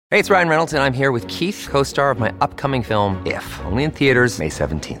Hey, it's Ryan Reynolds, and I'm here with Keith, co-star of my upcoming film, If, only in theaters May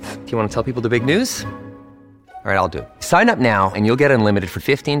 17th. Do you want to tell people the big news? All right, I'll do it. Sign up now and you'll get unlimited for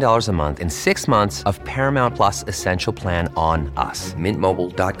 $15 a month and 6 months of Paramount Plus Essential Plan on us.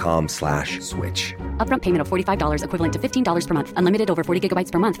 MintMobile.com/switch. Upfront payment of $45 equivalent to $15 per month. Unlimited over 40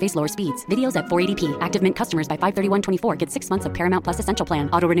 gigabytes per month. Face lower speeds. Videos at 480p. Active Mint customers by 531.24 get 6 months of Paramount Plus Essential Plan.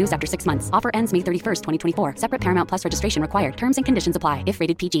 Auto renews after 6 months. Offer ends May 31st, 2024. Separate Paramount Plus registration required. Terms and conditions apply if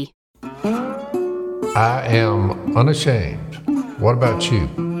rated PG. I am unashamed. What about you?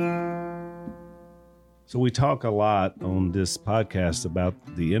 So we talk a lot on this podcast about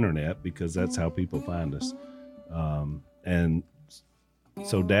the internet because that's how people find us. And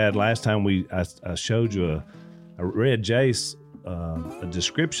so, Dad, last time I showed you I read Jace a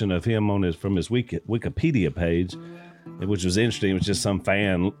description of him from his Wikipedia page, which was interesting. It was just some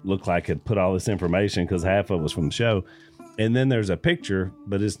fan looked like had put all this information because half of it was from the show. And then there's a picture,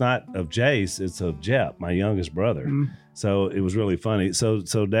 but it's not of Jace, it's of Jep, my youngest brother. So it was really funny. So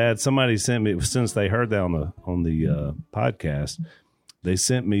Dad, somebody sent me, since they heard that on the podcast, they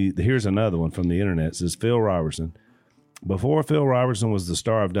sent me, here's another one from the internet. It says, Phil Robertson. Before Phil Robertson was the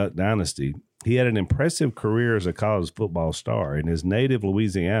star of Duck Dynasty, he had an impressive career as a college football star. In his native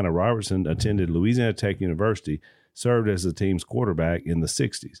Louisiana, Robertson attended Louisiana Tech University, served as the team's quarterback in the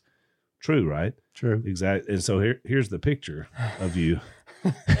 60s. True, right? True. Exactly. And so here's the picture of you.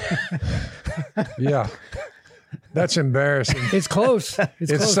 Yeah. That's embarrassing. It's close.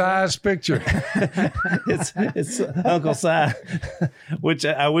 It's Si's picture. It's Uncle Si, which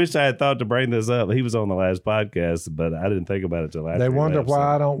I wish I had thought to bring this up. He was on the last podcast, but I didn't think about it till after. They wonder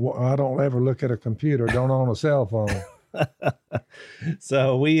why I don't ever look at a computer, don't own a cell phone.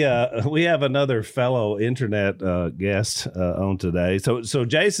 So we have another fellow internet guest on today. So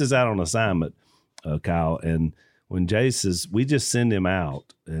Jace is out on assignment, Kyle, and when Jace we just send him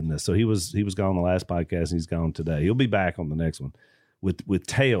out, and so he was gone the last podcast, and he's gone today. He'll be back on the next one with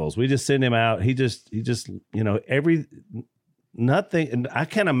Tales. We just send him out. He just nothing, and I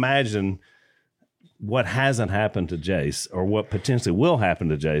can't imagine what hasn't happened to Jace or what potentially will happen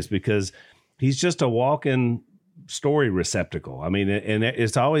to Jace because he's just a walking story receptacle. I mean, and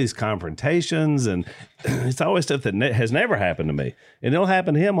it's always confrontations, and it's always stuff that has never happened to me. And it'll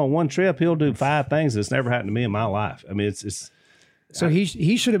happen to him on one trip. He'll do 5 things that's never happened to me in my life. I mean, it's. So he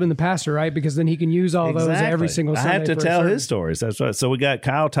should have been the pastor, right? Because then he can use all those every single Sunday. I have to tell his stories. That's right. So we got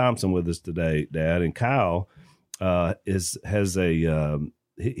Kyle Thompson with us today, Dad, and Kyle has a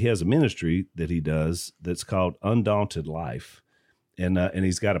ministry that he does that's called Undaunted Life. And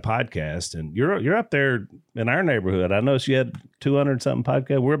he's got a podcast, and you're up there in our neighborhood. I noticed you had 200 something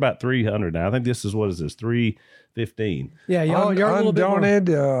podcasts. We're about 300 now. I think this is 315. Yeah, you're a little bit more.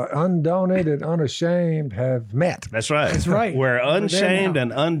 Undaunted and unashamed have met. That's right. That's right. Where Unshamed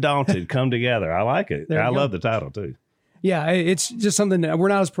and Undaunted come together. I like it. I love the title too. Yeah, it's just something that we're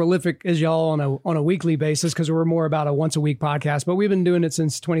not as prolific as y'all on a weekly basis because we're more about a once a week podcast. But we've been doing it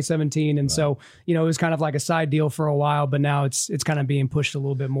since 2017, and so it was kind of like a side deal for a while. But now it's kind of being pushed a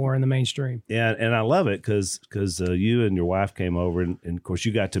little bit more in the mainstream. Yeah, and I love it because you and your wife came over, and of course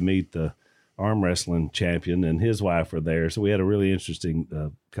you got to meet the arm wrestling champion and his wife were there. So we had a really interesting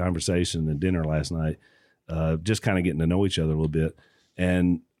conversation and dinner last night, just kind of getting to know each other a little bit.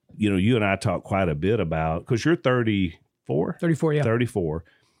 And you and I talked quite a bit about because you're 34, yeah. 34.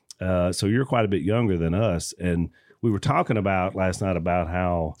 So you're quite a bit younger than us. And we were talking about last night about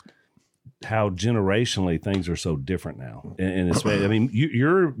how generationally things are so different now. And it's, I mean,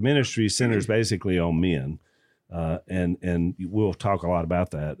 your ministry centers basically on men. And we'll talk a lot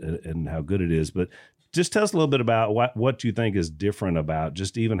about that and how good it is. But just tell us a little bit about what you think is different about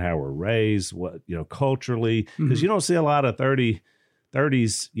just even how we're raised, what, culturally, because you don't see a lot of 30s, I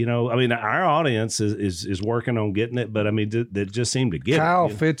mean, our audience is working on getting it, but I mean, that just seem to get Kyle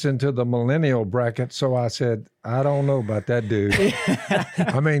it. fits into the millennial bracket, so I said, I don't know about that dude.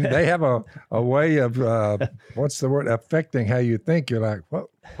 I mean, they have a way of, what's the word, affecting how you think. You're like, what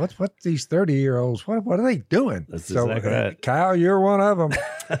these 30-year-olds, what are they doing? That's exactly right. Kyle, you're one of them.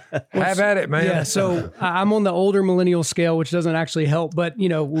 Have at it, man. Yeah, so I'm on the older millennial scale, which doesn't actually help, but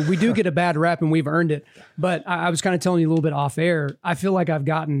we do get a bad rap and we've earned it. But I was kind of telling you a little bit off air. I feel like I've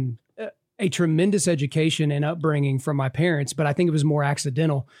gotten a tremendous education and upbringing from my parents, but I think it was more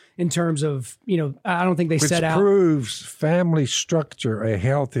accidental in terms of, I don't think they set out. Which proves family structure, a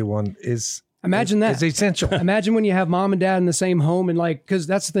healthy one, is Imagine that. It's essential. Imagine when you have mom and dad in the same home and because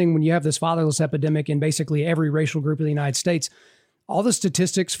that's the thing when you have this fatherless epidemic in basically every racial group of the United States, all the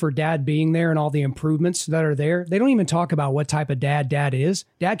statistics for dad being there and all the improvements that are there, they don't even talk about what type of dad is.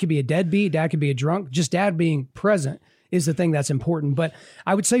 Dad could be a deadbeat. Dad could be a drunk. Just dad being present is the thing that's important. But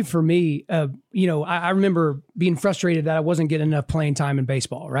I would say for me, I remember being frustrated that I wasn't getting enough playing time in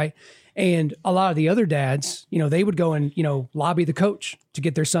baseball, right? And a lot of the other dads, they would go and, lobby the coach to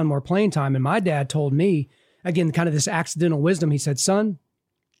get their son more playing time. And my dad told me, again, kind of this accidental wisdom. He said, son,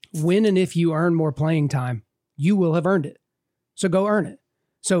 when and if you earn more playing time, you will have earned it. So go earn it.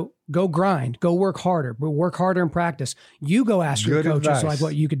 So go grind, go work harder in practice. You go ask your coaches like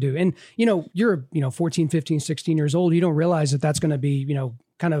what you could do. And, you're, 14, 15, 16 years old. You don't realize that that's going to be,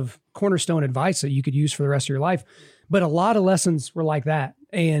 kind of cornerstone advice that you could use for the rest of your life. But a lot of lessons were like that.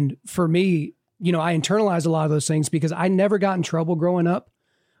 And for me, I internalized a lot of those things because I never got in trouble growing up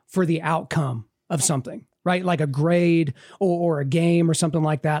for the outcome of something, right? Like a grade or a game or something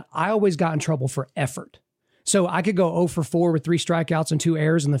like that. I always got in trouble for effort. So I could go 0 for 4 with 3 strikeouts and 2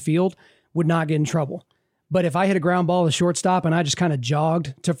 errors in the field, would not get in trouble. But if I hit a ground ball to shortstop and I just kind of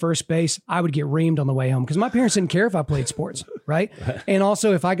jogged to first base, I would get reamed on the way home because my parents didn't care if I played sports, right? And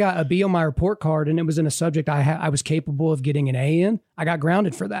also if I got a B on my report card and it was in a subject I was capable of getting an A in, I got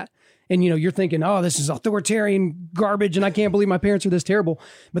grounded for that. And, you're thinking, oh, this is authoritarian garbage and I can't believe my parents are this terrible.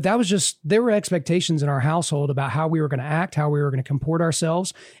 But that was just, there were expectations in our household about how we were going to act, how we were going to comport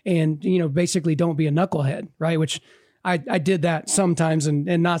ourselves and, basically don't be a knucklehead, right? Which I did that sometimes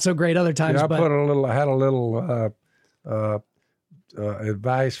and not so great other times. Yeah, I had a little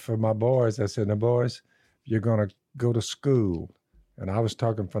advice for my boys. I said, now boys, you're going to go to school. And I was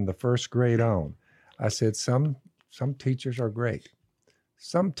talking from the first grade on. I said, some teachers are great.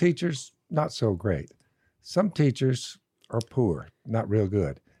 Some teachers, not so great. Some teachers are poor, not real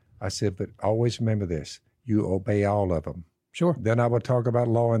good. I said, but always remember this, you obey all of them. Sure. Then I would talk about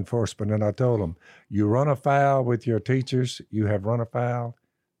law enforcement, and I told them, you run afoul with your teachers, you have run afoul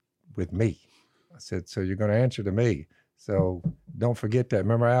with me. I said, so you're going to answer to me. So don't forget that.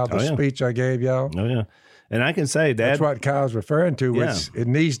 Remember, Al, the speech I gave y'all? Oh, yeah. And I can say, Dad. That's what Kyle's referring to, which it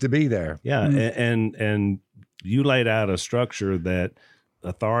needs to be there. Yeah, and you laid out a structure that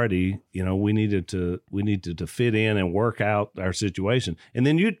authority, we needed to fit in and work out our situation. And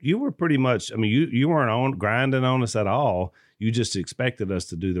then you were pretty much, you weren't grinding on us at all. You just expected us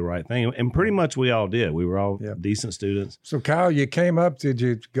to do the right thing. And pretty much we all did. We were all decent students. So Kyle, you came up, did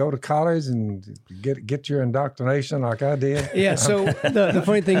you go to college and get your indoctrination like I did? Yeah. So the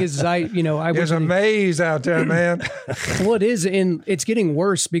funny thing is I there's a maze out there, man. Well, it is. And it's getting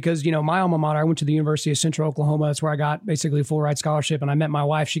worse because, my alma mater, I went to the University of Central Oklahoma. That's where I got basically a full ride scholarship. And I met my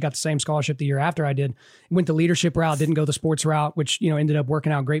wife. She got the same scholarship the year after I did. Went the leadership route, didn't go the sports route, which, ended up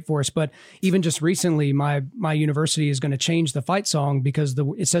working out great for us. But even just recently, my university is going to change the fight song because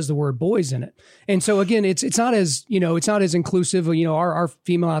it says the word boys in it. And so again, it's not as, it's not as inclusive. Our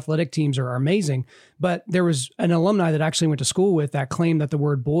female athletic teams are amazing, but there was an alumni that actually went to school with that claimed that the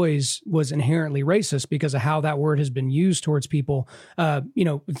word boys was inherently racist because of how that word has been used towards people,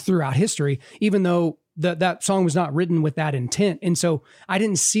 throughout history, even though that song was not written with that intent. And so I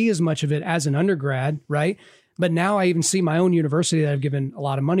didn't see as much of it as an undergrad, right? But now I even see my own university that I've given a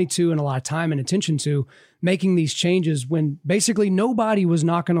lot of money to and a lot of time and attention to making these changes when basically nobody was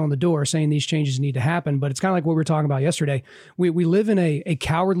knocking on the door saying these changes need to happen. But it's kind of like what we were talking about yesterday. We live in a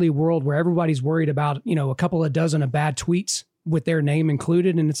cowardly world where everybody's worried about, a couple of dozen of bad tweets with their name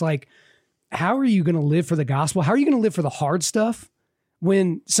included. And it's like, how are you going to live for the gospel? How are you going to live for the hard stuff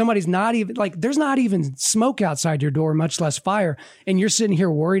when somebody's not even there's not even smoke outside your door, much less fire, and you're sitting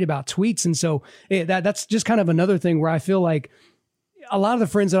here worried about tweets? And so that's just kind of another thing where I feel like a lot of the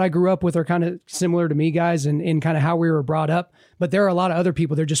friends that I grew up with are kind of similar to me, guys, and kind of how we were brought up. But there are a lot of other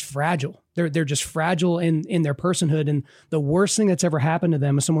people, they're just fragile. They're just fragile in their personhood. And the worst thing that's ever happened to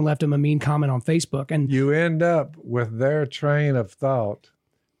them is someone left them a mean comment on Facebook. And you end up with their train of thought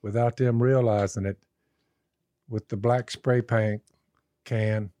without them realizing it with the black spray paint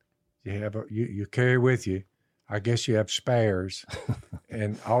can you have you carry with you. I guess you have spares,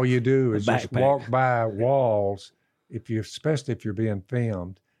 and all you do is just walk by walls. Especially if you're being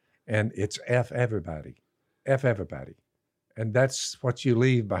filmed, and it's F everybody, and that's what you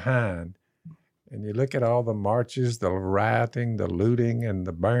leave behind. And you look at all the marches, the rioting, the looting, and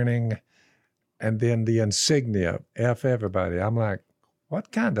the burning, and then the insignia F everybody. I'm like,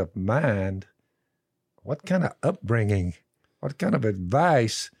 what kind of mind? What kind of upbringing? What kind of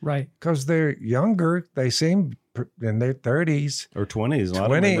advice? Right. Because they're younger. They seem in their 30s. Or 20s. A lot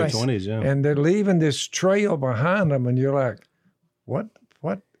of them in their 20s, yeah. And they're leaving this trail behind them. And you're like, what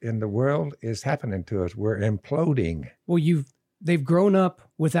in the world is happening to us? We're imploding. Well, they've grown up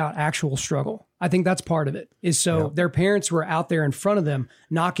without actual struggle. I think that's part of it. Their parents were out there in front of them,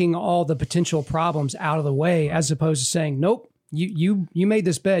 knocking all the potential problems out of the way, as opposed to saying, nope, you made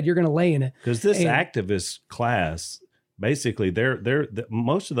this bed, you're going to lay in it. Because this activist class basically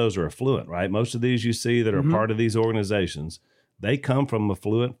most of those are affluent, right? Most of these you see that are part of these organizations, they come from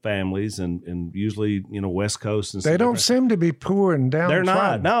affluent families and usually, West Coast and stuff. They don't seem to be poor and downtrodden. They're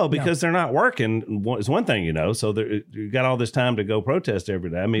not. No, because they're not working. It's one thing, so you got all this time to go protest every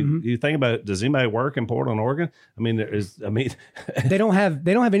day. I mean, you think about it, does anybody work in Portland, Oregon? I mean, they don't have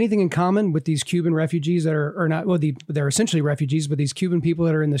anything in common with these Cuban refugees that are not, well, they're essentially refugees, but these Cuban people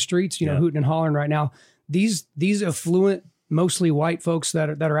that are in the streets, hooting and hollering right now, these affluent, mostly white folks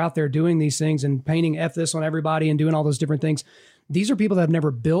that are out there doing these things and painting F this on everybody and doing all those different things. These are people that have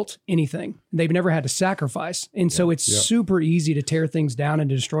never built anything. They've never had to sacrifice. And so it's super easy to tear things down and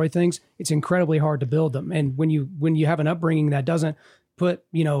to destroy things. It's incredibly hard to build them. And when you have an upbringing that doesn't put,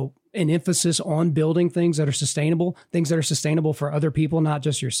 an emphasis on building things that are sustainable for other people, not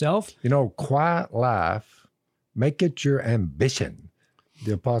just yourself. Quiet life, make it your ambition.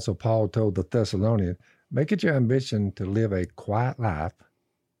 The Apostle Paul told the Thessalonians, make it your ambition to live a quiet life.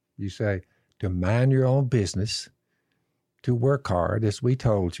 You say, to mind your own business, to work hard, as we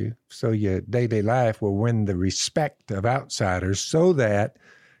told you, so your daily life will win the respect of outsiders so that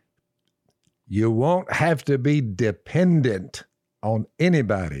you won't have to be dependent on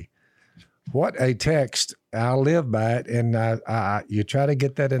anybody. What a text. I'll live by it, and you try to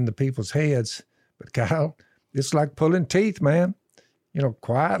get that into people's heads. But, Kyle, it's like pulling teeth, man.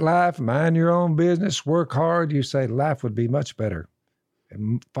 Quiet life, mind your own business, work hard. You say life would be much better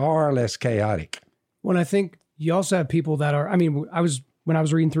and far less chaotic. When I think you also have people that are, when I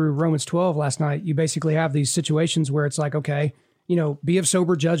was reading through Romans 12 last night, you basically have these situations where it's like, okay, be of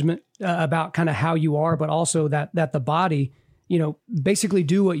sober judgment about kind of how you are, but also that the body, basically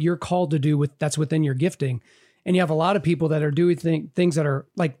do what you're called to do that's within your gifting. And you have a lot of people that are doing things that are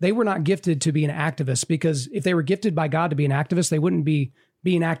like, they were not gifted to be an activist, because if they were gifted by God to be an activist, they wouldn't be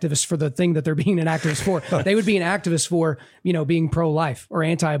being activists for the thing that they're being an activist for. They would be an activist for, being pro-life or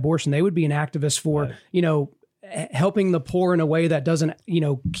anti-abortion. They would be an activist for, helping the poor in a way that doesn't,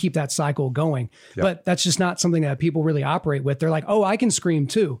 keep that cycle going. Yep. But that's just not something that people really operate with. They're like, oh, I can scream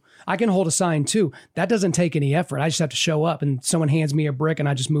too. I can hold a sign too. That doesn't take any effort. I just have to show up and someone hands me a brick and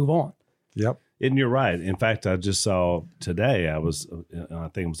I just move on. Yep. And you're right. In fact, I just saw today, I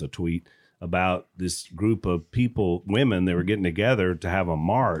think it was a tweet about this group of people, women, they were getting together to have a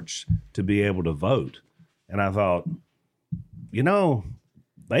march to be able to vote. And I thought,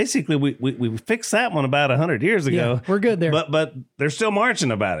 basically, we fixed that one about 100 years ago. Yeah, we're good there. But they're still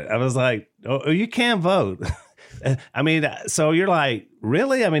marching about it. I was like, oh, you can't vote. So you're like,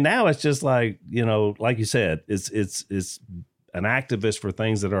 really? Now it's just like, like you said, it's an activist for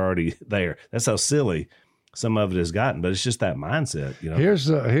things that are already there. That's how silly some of it has gotten. But it's just that mindset.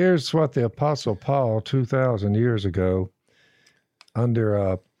 Here's what the Apostle Paul 2,000 years ago,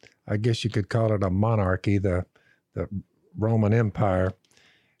 under I guess you could call it a monarchy, the Roman Empire.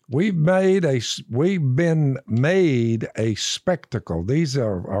 We've been made a spectacle. These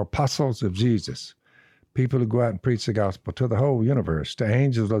are apostles of Jesus, people who go out and preach the gospel to the whole universe, to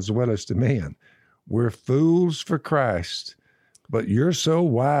angels as well as to men. We're fools for Christ, but you're so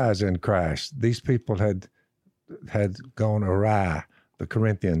wise in Christ. These people had gone awry, the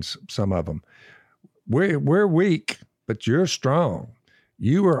Corinthians, some of them. We're weak, but you're strong.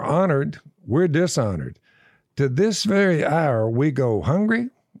 You are honored, we're dishonored. To this very hour, we go hungry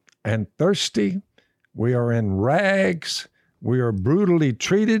and thirsty. We are in rags. We are brutally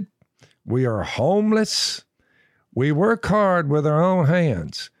treated. We are homeless. We work hard with our own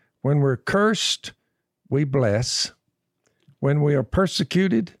hands. When we're cursed, we bless. When we are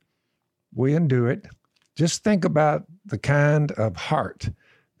persecuted, we endure it. Just think about the kind of heart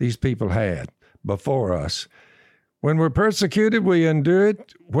these people had before us. When we're persecuted, we endure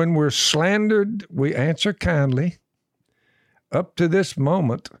it. When we're slandered, we answer kindly. Up to this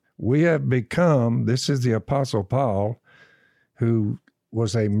moment, we have become, this is the Apostle Paul, who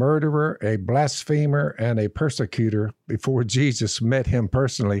was a murderer, a blasphemer, and a persecutor before Jesus met him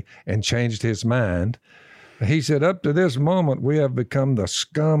personally and changed his mind. He said, up to this moment, we have become the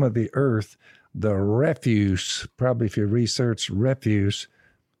scum of the earth, the refuse, probably if you research refuse,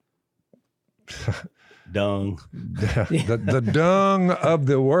 dung. the dung of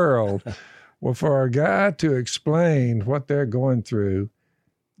the world. Well, for a guy to explain what they're going through,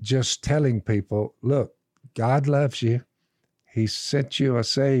 just telling people, look, God loves you. He sent you a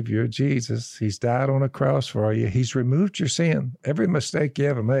Savior, Jesus. He's died on a cross for you. He's removed your sin. Every mistake you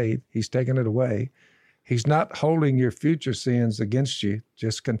ever made, he's taken it away. He's not holding your future sins against you.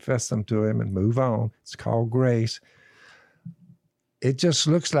 Just confess them to him and move on. It's called grace. It just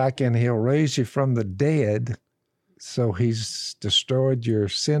looks like, and he'll raise you from the dead. So he's destroyed your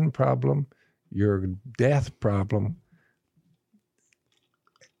sin problem, your death problem,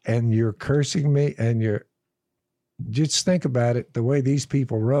 and you're cursing me, and you're just think about it. The way these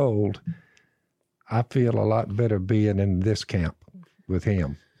people rolled, I feel a lot better being in this camp with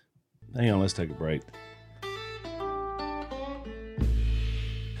him. Hang on, let's take a break.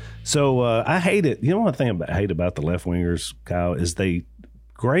 So I hate it. You know, one thing I hate about the left wingers, Kyle, is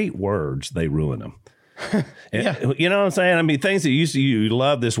great words, they ruin them. Yeah. You know what I'm saying? I mean, things that you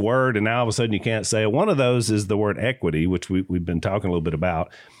love this word, and now all of a sudden you can't say it. One of those is the word equity, which we've been talking a little bit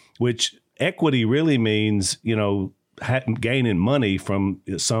about, which equity really means, you know, gaining money from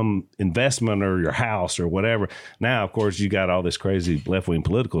some investment or your house or whatever. Now, of course, you got all this crazy left-wing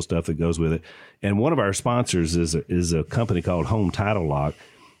political stuff that goes with it. And one of our sponsors is a company called Home Title Lock,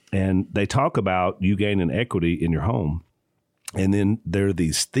 and they talk about you gaining equity in your home. And then there are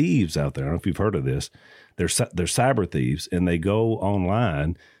these thieves out there. I don't know if you've heard of this. They're cyber thieves, and they go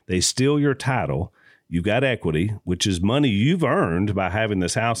online. They steal your title. You've got equity, which is money you've earned by having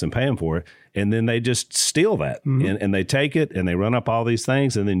this house and paying for it. And then they just steal that. And they take it and they run up all these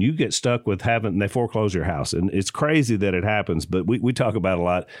things. And then you get stuck with they foreclose your house. And it's crazy that it happens. But we talk about a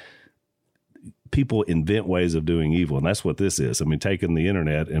lot. People invent ways of doing evil, and that's what this is. I mean, taking the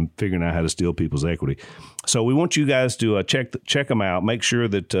internet and figuring out how to steal people's equity. So we want you guys to check them out. Make sure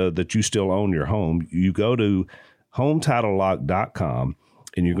that you still own your home. You go to HometitleLock.com,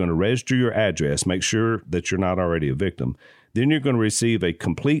 and you're going to register your address. Make sure that you're not already a victim. Then you're going to receive a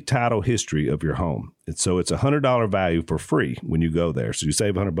complete title history of your home. And so it's $100 value for free when you go there. So you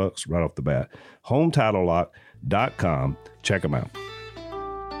save $100 right off the bat. HometitleLock.com. Check them out.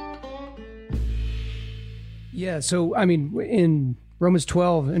 Yeah, so, I mean, in Romans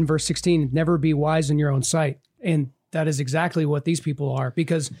 12 and verse 16, never be wise in your own sight. And that is exactly what these people are.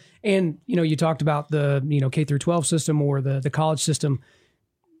 Because, and, you know, you talked about the, you know, K through 12 system or the college system.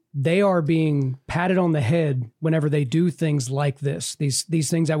 They are being patted on the head whenever they do things like this. These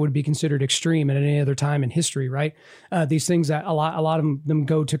things that would be considered extreme at any other time in history, right? These things that a lot of them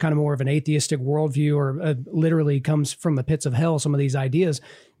go to kind of more of an atheistic worldview, or literally comes from the pits of hell, some of these ideas.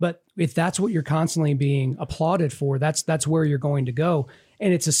 But if that's what you're constantly being applauded for, that's where you're going to go.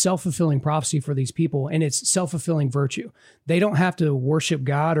 And it's a self-fulfilling prophecy for these people, and it's self-fulfilling virtue. They don't have to worship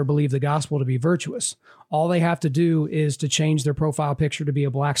God or believe the gospel to be virtuous. All they have to do is to change their profile picture to be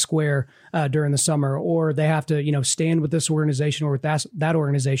a black square during the summer, or they have to, you know, stand with this organization or with that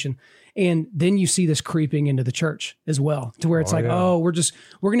organization. And then you see this creeping into the church as well, to where it's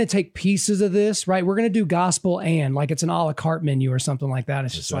we're going to take pieces of this, right? We're going to do gospel and like it's an a la carte menu or something like that.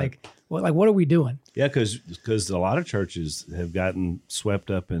 It's just like, what are we doing? Yeah, because a lot of churches have gotten swept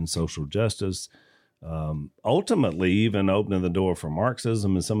up in social justice, ultimately even opening the door for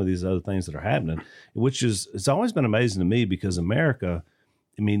Marxism and some of these other things that are happening, which it's always been amazing to me, because America,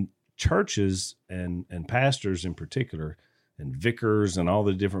 I mean, churches and pastors in particular, and vicars and all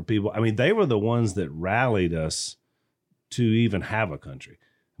the different people, I mean, they were the ones that rallied us to even have a country.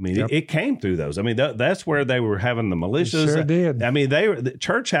 I mean, it came through those. I mean, that's where they were having the militias. It sure did. I mean, the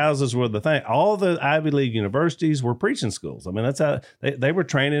church houses were the thing. All the Ivy League universities were preaching schools. I mean, that's how they were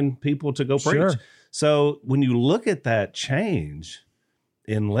training people to go preach. Sure. So when you look at that change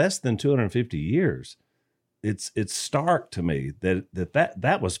in less than 250 years, it's stark to me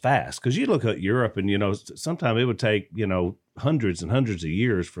that was fast. Because you look at Europe, and, you know, sometimes it would take, you know, hundreds and hundreds of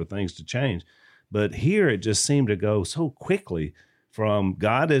years for things to change. But here it just seemed to go so quickly from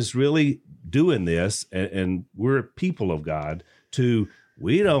God is really doing this, and we're people of God, to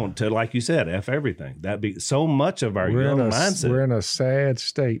like you said, F everything. That'd be so much of our young mindset. We're in a sad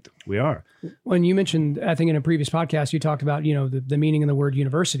state. We are. When you mentioned, I think in a previous podcast, you talked about, you know, the meaning of the word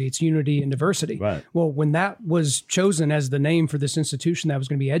university. It's unity and diversity. Right. Well, when that was chosen as the name for this institution that was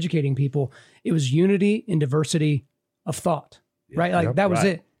going to be educating people, it was unity and diversity of thought, right? Like that was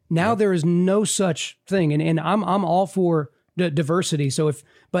it. Now there is no such thing. And I'm all for diversity. So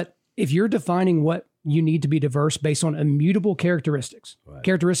if you're defining what you need to be diverse based on immutable characteristics,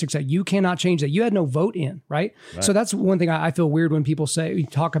 characteristics that you cannot change, that you had no vote in, right? So that's one thing I feel weird when people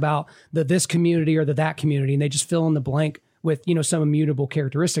talk about this community or that community, and they just fill in the blank with, you know, some immutable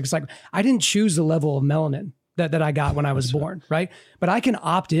characteristics. Like, I didn't choose the level of melanin that I got when I was born, right? But I can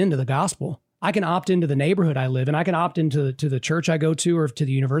opt into the gospel. I can opt into the neighborhood I live in. I can opt into the church I go to or to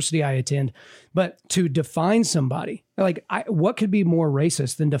the university I attend. But to define somebody, what could be more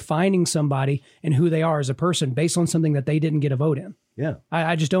racist than defining somebody and who they are as a person based on something that they didn't get a vote in? Yeah.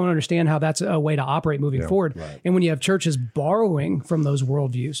 I just don't understand how that's a way to operate moving forward. Right. And when you have churches borrowing from those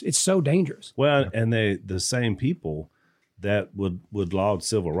worldviews, it's so dangerous. Well, and the same people that would laud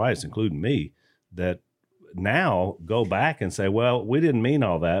civil rights, including me, that now go back and say, well, we didn't mean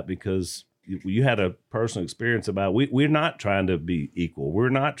all that because you had a personal experience about we're not trying to be equal. We're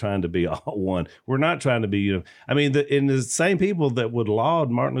not trying to be all one. We're not trying to be, you know, I mean, the same people that would laud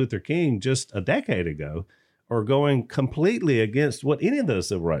Martin Luther King just a decade ago are going completely against what any of the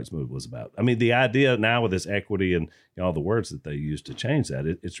civil rights movement was about. I mean, the idea now with this equity and all the words that they use to change that,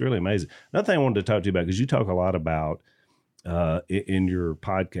 it's really amazing. Another thing I wanted to talk to you about, because you talk a lot about in your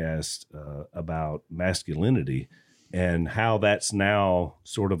podcast about masculinity and how that's now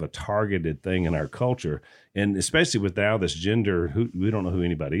sort of a targeted thing in our culture. And especially with now this gender, we don't know who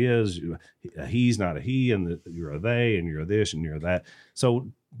anybody is. He's not a he, and you're a they, and you're a this, and you're that.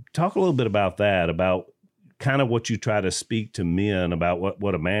 So talk a little bit about that, about kind of what you try to speak to men about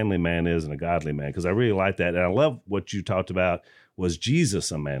what a manly man is and a godly man. Because I really like that. And I love what you talked about, was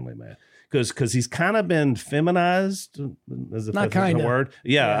Jesus a manly man? Because he's kind of been feminized, as if that's a word.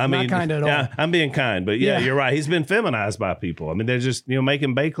 Yeah, I mean, not kind at all. I'm being kind, but yeah, you're right. He's been feminized by people. I mean, they're just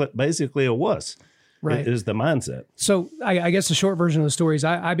making basically a wuss. Right, is the mindset. So I guess the short version of the story is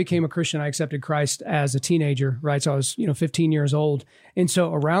I became a Christian. I accepted Christ as a teenager. Right, so I was 15 years old, and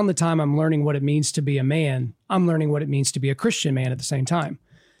so around the time I'm learning what it means to be a man, I'm learning what it means to be a Christian man at the same time.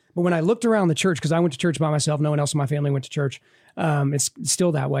 But when I looked around the church, because I went to church by myself, no one else in my family went to church. It's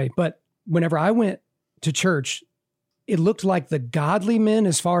still that way, but whenever I went to church, it looked like the godly men,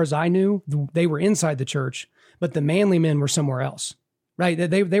 as far as I knew, they were inside the church, but the manly men were somewhere else, right?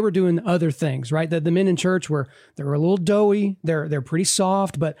 They were doing other things, right? The men in church they were a little doughy. They're pretty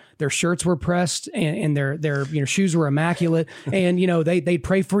soft, but their shirts were pressed and their shoes were immaculate. And, they'd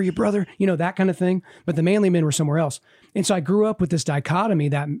pray for you, brother, that kind of thing. But the manly men were somewhere else. And so I grew up with this dichotomy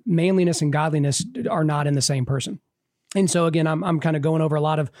that manliness and godliness are not in the same person. And so again, I'm kind of going over a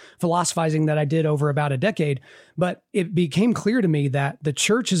lot of philosophizing that I did over about a decade, but it became clear to me that the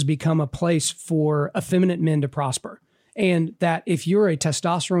church has become a place for effeminate men to prosper. And that if you're a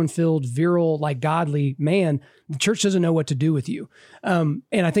testosterone-filled, virile, godly man, the church doesn't know what to do with you. And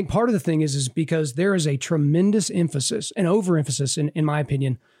I think part of the thing is because there is a tremendous emphasis, an overemphasis, in my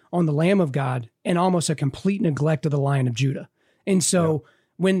opinion, on the Lamb of God and almost a complete neglect of the Lion of Judah. And so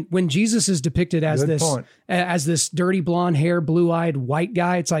when Jesus is depicted as this dirty blonde hair, blue-eyed white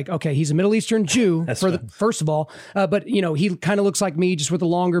guy, it's like, okay, he's a Middle Eastern Jew first of all, but he kind of looks like me, just with a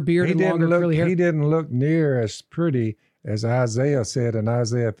longer beard and longer curly hair. He didn't look near as pretty as Isaiah said in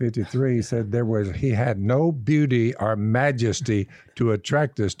Isaiah 53. He said he had no beauty or majesty to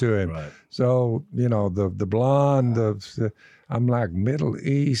attract us to him. Right. So the blonde, I'm like Middle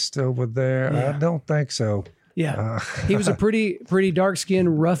East over there. Yeah. I don't think so. Yeah, he was a pretty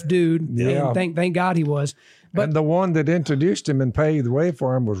dark-skinned, rough dude. Yeah, and thank God he was. But and the one that introduced him and paved the way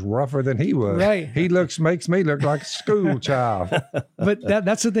for him was rougher than he was. Right. He makes me look like a school child. But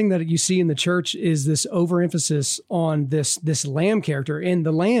that's the thing that you see in the church is this overemphasis on this lamb character, and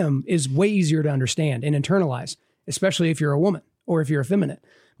the lamb is way easier to understand and internalize, especially if you're a woman or if you're effeminate.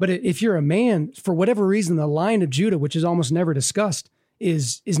 But if you're a man, for whatever reason, the Lion of Judah, which is almost never discussed,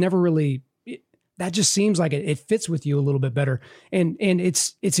 is never really. That just seems like it fits with you a little bit better. And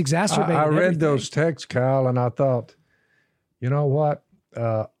it's exacerbated. I read those texts, Kyle, and I thought, you know what?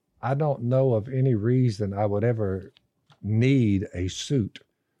 I don't know of any reason I would ever need a suit.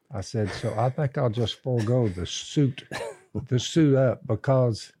 I said, so I think I'll just forego the suit up,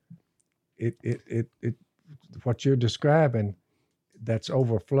 because it what you're describing, that's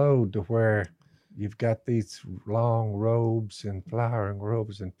overflowed to where you've got these long robes and flowering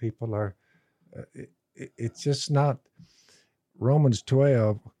robes, and people are. It's just not. Romans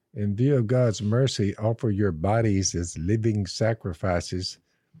 12, in view of God's mercy, offer your bodies as living sacrifices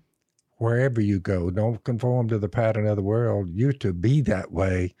wherever you go. Don't conform to the pattern of the world. You're to be that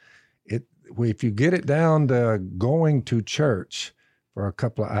way. If you get it down to going to church for a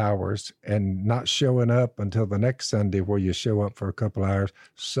couple of hours and not showing up until the next Sunday where you show up for a couple of hours,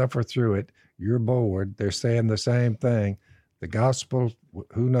 suffer through it. You're bored. They're saying the same thing. The gospel,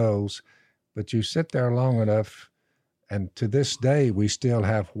 who knows? But you sit there long enough, and to this day, we still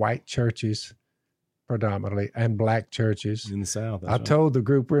have white churches predominantly and black churches. In the South. I told the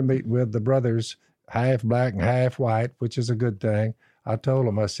group we're meeting with, the brothers, half black and half white, which is a good thing. I told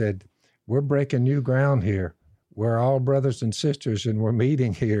them, I said, we're breaking new ground here. We're all brothers and sisters, and we're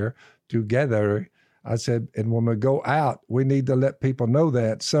meeting here together. I said, and when we go out, we need to let people know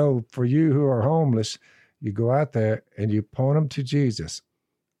that. So for you who are homeless, you go out there and you point them to Jesus.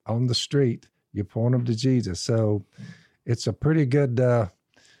 On the street, you point them to Jesus. So it's a pretty good,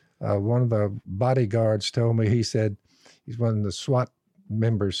 one of the bodyguards told me, he said, he's one of the SWAT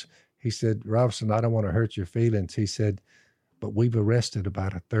members. He said, Robson, I don't want to hurt your feelings. He said, but we've arrested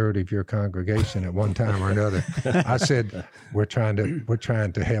about a third of your congregation at one time or another. I said, we're trying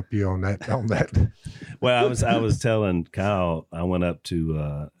to help you on that. Well, I was telling Kyle, I went up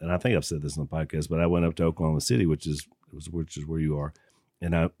to, and I think I've said this on the podcast, but I went up to Oklahoma City, which is where you are.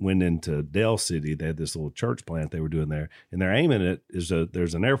 And I went into Dell City. They had this little church plant they were doing there, and they're aiming at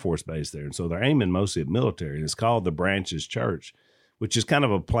there's an Air Force base there, and so they're aiming mostly at military. And it's called the Branches Church, which is kind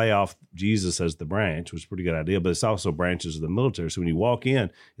of a play off Jesus as the branch, which is a pretty good idea. But it's also branches of the military. So when you walk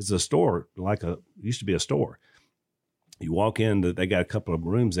in, it's a store used to be a store. You walk in, they got a couple of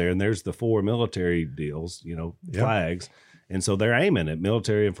rooms there, and there's the 4 military deals, flags. And so they're aiming at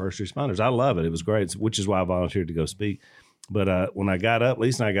military and first responders. I love it. It was great, which is why I volunteered to go speak. But when I got up,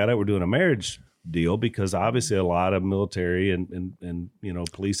 Lisa and I got up, we're doing a marriage deal because obviously a lot of military and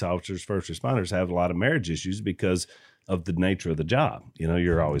police officers, first responders have a lot of marriage issues because of the nature of the job.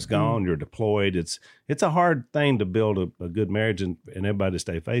 You're always gone, you're deployed. It's a hard thing to build a good marriage and everybody to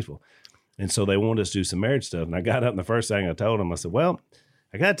stay faithful. And so they wanted us to do some marriage stuff. And I got up and the first thing I told them, I said, well,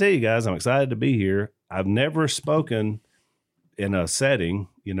 I got to tell you guys, I'm excited to be here. I've never spoken in a setting,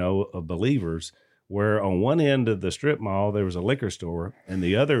 of believers where on one end of the strip mall, there was a liquor store and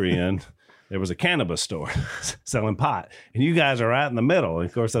the other end, there was a cannabis store selling pot. And you guys are right in the middle. And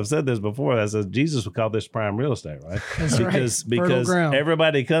of course, I've said this before. I said Jesus would call this prime real estate, right? That's because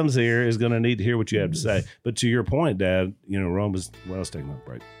everybody comes here is going to need to hear what you have to say. But to your point, Dad, Rome was, let's take a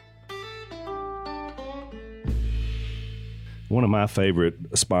break. One of my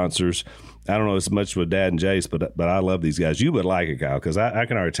favorite sponsors, I don't know as much with Dad and Jace, but I love these guys. You would like it, Kyle, because I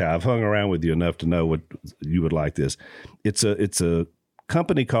can already tell. I've hung around with you enough to know what you would like this. It's a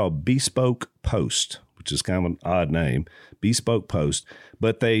company called Bespoke Post, which is kind of an odd name, Bespoke Post.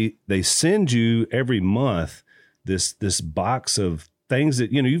 But they send you every month this box of things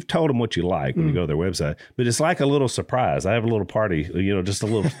that, you've told them what you like when you go to their website, but it's like a little surprise. I have a little party, just a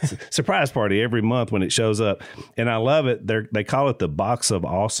little surprise party every month when it shows up. And I love it. They call it the Box of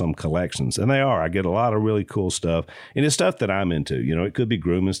Awesome Collections. And they are. I get a lot of really cool stuff. And it's stuff that I'm into. It could be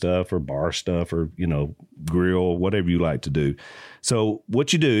grooming stuff or bar stuff or, grill, whatever you like to do. So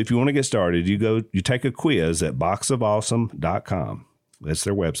what you do, if you want to get started, you take a quiz at boxofawesome.com. That's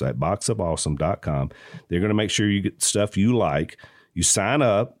their website, boxofawesome.com. They're going to make sure you get stuff you like. You sign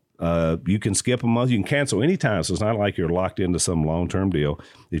up. You can skip a month. You can cancel anytime. So it's not like you're locked into some long-term deal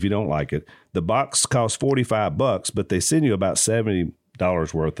if you don't like it. The box costs $45, but they send you about $70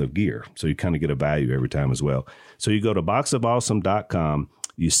 worth of gear. So you kind of get a value every time as well. So you go to boxofawesome.com.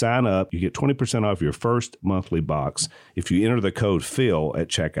 You sign up. You get 20% off your first monthly box if you enter the code PHIL at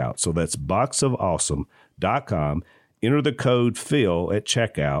checkout. So that's boxofawesome.com. Enter the code PHIL at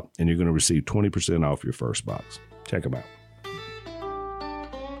checkout, and you're going to receive 20% off your first box. Check them out.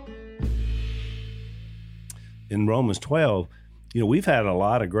 In Romans 12, we've had a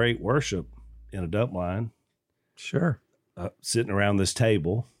lot of great worship in a dump line. Sure. Sitting around this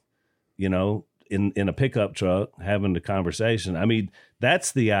table, in a pickup truck, having the conversation. I mean,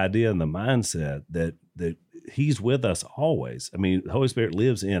 that's the idea and the mindset that he's with us always. I mean, the Holy Spirit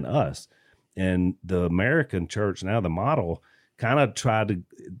lives in us. And the American church, now the model, kind of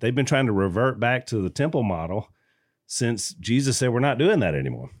they've been trying to revert back to the temple model since Jesus said we're not doing that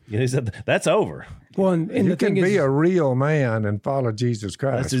anymore. He said that's over. Well, and you can be a real man and follow Jesus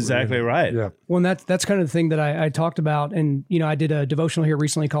Christ. That's exactly right. Yeah. Well, and that's kind of the thing that I talked about. And, I did a devotional here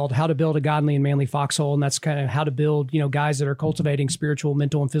recently called How to Build a Godly and Manly Foxhole. And that's kind of how to build, guys that are cultivating spiritual,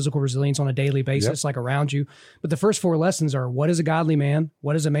 mental, and physical resilience on a daily basis, like around you. But the first 4 lessons are, what is a godly man?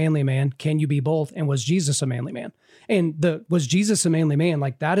 What is a manly man? Can you be both? And was Jesus a manly man? And was Jesus a manly man?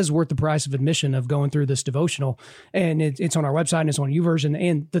 Like, that is worth the price of admission of going through this devotional. And it's on our website and it's on YouVersion.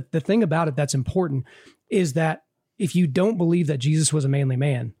 And the thing about it that's important is that if you don't believe that Jesus was a manly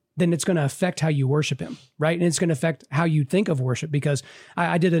man, then it's going to affect how you worship him, right? And it's going to affect how you think of worship, because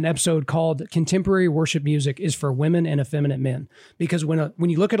I did an episode called Contemporary Worship Music is for Women and Effeminate Men. Because when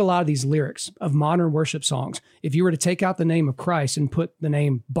you look at a lot of these lyrics of modern worship songs, if you were to take out the name of Christ and put the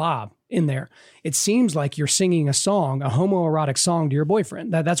name Bob in there, it seems like you're singing a song, a homoerotic song to your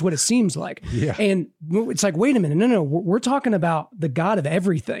boyfriend. That's what it seems like. Yeah. And it's like, wait a minute, no, we're talking about the God of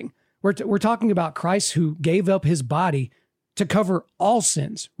everything. We're talking about Christ who gave up his body to cover all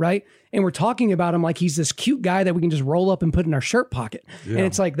sins, right? And we're talking about him like he's this cute guy that we can just roll up and put in our shirt pocket. Yeah. And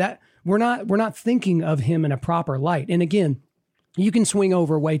it's like that. We're not thinking of him in a proper light. And again, you can swing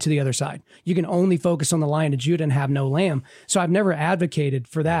over way to the other side. You can only focus on the Lion of Judah and have no lamb. So I've never advocated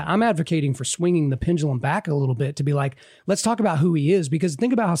for that. I'm advocating for swinging the pendulum back a little bit to be like, let's talk about who he is, because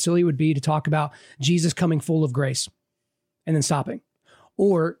think about how silly it would be to talk about Jesus coming full of grace and then stopping,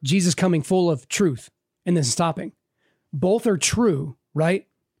 or Jesus coming full of truth and then stopping. both are true, right?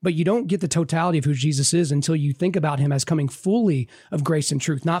 But you don't get the totality of who Jesus is until you think about him as coming fully of grace and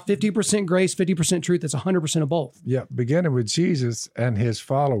truth, not 50% grace, 50% truth. It's 100% of both. Yeah, beginning with Jesus and his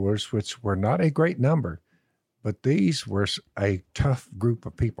followers, which were not a great number, but these were a tough group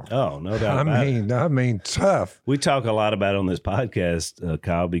of people. Oh, no doubt about it. I mean, tough. We talk a lot about it on this podcast,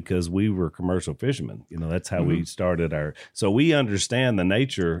 Kyle, because we were commercial fishermen. You know, that's how we started so we understand the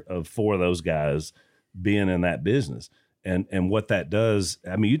nature of four of those guys being in that business. And what that does,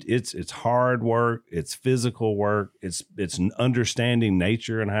 I mean, it's hard work, it's physical work, it's understanding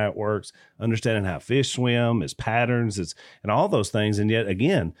nature and how it works, understanding how fish swim, its patterns, and all those things. And yet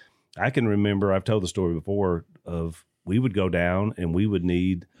again, I can remember, I've told the story before, of we would go down and we would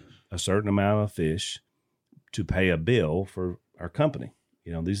need a certain amount of fish to pay a bill for our company.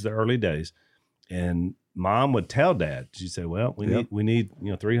 You know, these are the early days. And Mom would tell Dad, she'd say, well, we need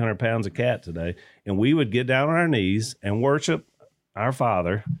 300 pounds of cat today. And we would get down on our knees and worship our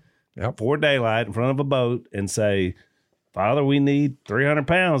Father before daylight in front of a boat and say, Father, we need 300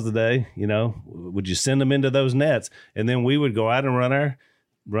 pounds today. You know, would you send them into those nets? And then we would go out and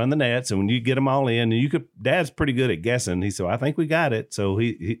run the nets. And when you get them all in, and Dad's pretty good at guessing. He said, I think we got it. So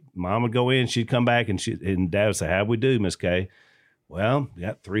Mom would go in, she'd come back, and Dad would say, how'd we do, Miss Kay? Well, we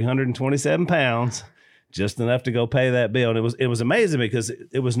got 327 pounds. Just enough to go pay that bill. And it was amazing because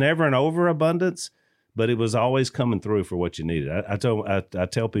it was never an overabundance, but it was always coming through for what you needed. I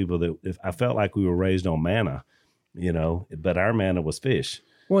tell people that if I felt like we were raised on manna, you know, but our manna was fish.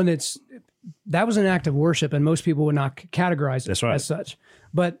 Well, and that was an act of worship, and most people would not categorize it as such.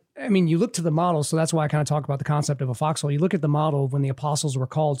 But I mean, you look to the model, so that's why I kind of talk about the concept of a foxhole. You look at the model of when the apostles were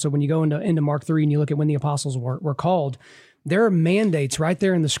called. So when you go into Mark 3 and you look at when the apostles were called, there are mandates right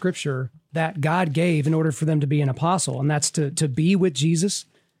there in the scripture that God gave in order for them to be an apostle. And that's to be with Jesus,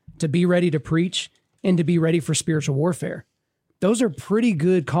 to be ready to preach, and to be ready for spiritual warfare. Those are pretty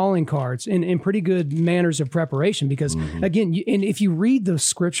good calling cards and pretty good manners of preparation because, again, and if you read the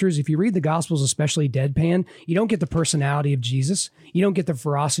scriptures, if you read the Gospels, especially deadpan, you don't get the personality of Jesus. You don't get the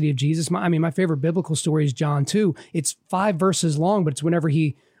ferocity of Jesus. My favorite biblical story is John 2. It's 5 verses long, but it's whenever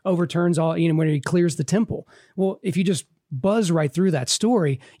he overturns when he clears the temple. Well, if you just buzz right through that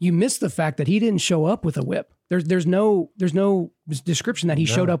story, you miss the fact that he didn't show up with a whip. There's no description that he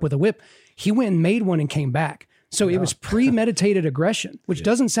showed up with a whip. He went and made one and came back. So it was premeditated aggression, which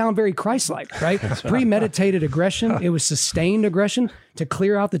doesn't sound very Christ-like, right? Premeditated aggression. It was sustained aggression to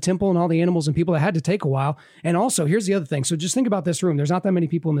clear out the temple and all the animals and people. That had to take a while. And also, here's the other thing. So just think about this room. There's not that many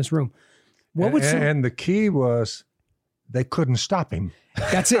people in this room. And the key was they couldn't stop him.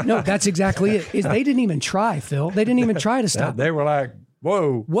 That's it. No, that's exactly it. They didn't even try, Phil. They didn't even try to stop. They were like,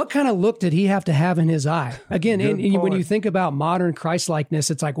 whoa. What kind of look did he have to have in his eye? Again, and when you think about modern Christ-likeness,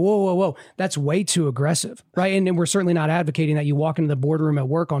 it's like, whoa. That's way too aggressive, right? And we're certainly not advocating that you walk into the boardroom at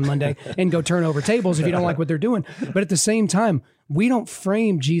work on Monday and go turn over tables if you don't like what they're doing. But at the same time, we don't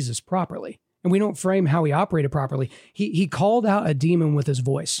frame Jesus properly, and we don't frame how he operated properly. He called out a demon with his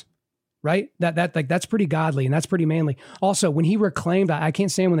voice. Right? That's pretty godly and that's pretty manly. Also, when he reclaimed, I can't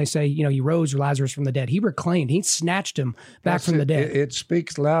stand when they say, he rose Lazarus from the dead. He reclaimed, he snatched him back from the dead. It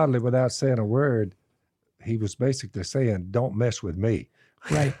speaks loudly without saying a word. He was basically saying, don't mess with me.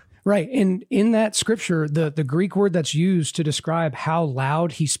 Right. Right. And in that scripture, the Greek word that's used to describe how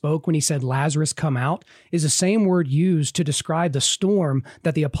loud he spoke when he said, Lazarus, come out, is the same word used to describe the storm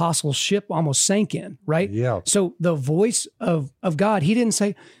that the apostles' ship almost sank in. Right. Yeah. So the voice of God, he didn't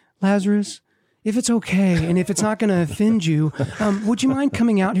say, Lazarus, if it's okay and if it's not going to offend you, would you mind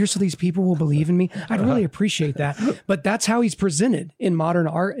coming out here so these people will believe in me? I'd really appreciate that. But that's how he's presented in modern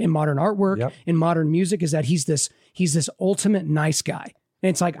art, in modern artwork, in modern music, is that he's this ultimate nice guy. And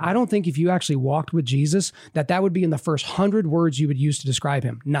it's like, I don't think if you actually walked with Jesus, that would be in the first 100 words you would use to describe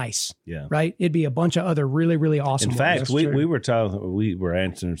him. Nice. Yeah. Right? It'd be a bunch of other really, really awesome words. In fact, we were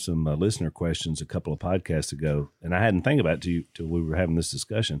answering some listener questions a couple of podcasts ago, and I hadn't think about it till we were having this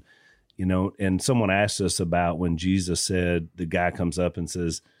discussion, and someone asked us about when Jesus said, the guy comes up and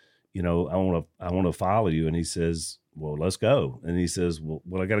says, I want to follow you. And he says, well, let's go. And he says,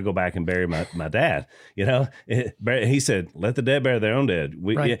 well, I got to go back and bury my dad. He said, let the dead bury their own dead.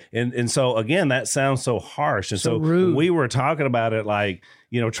 And so again, that sounds so harsh. And so rude. We were talking about it like,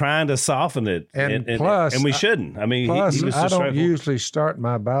 trying to soften it. And plus, we shouldn't. I mean, plus, he was I don't straightforward. usually start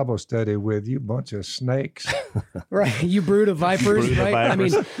my Bible study with you bunch of snakes. Right. You brood of vipers, right? I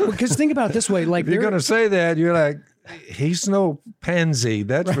mean, because think about it this way. Like, if you're going to say that, you're like, he's no pansy,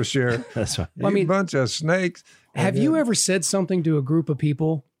 that's for sure. That's right. You bunch of snakes. Have you ever said something to a group of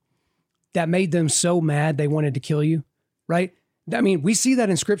people that made them so mad they wanted to kill you, right? I mean, we see that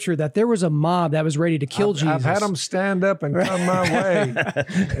in scripture that there was a mob that was ready to kill Jesus. I've had them stand up and come my way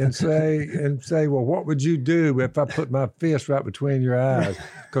and say, well, what would you do if I put my fist right between your eyes?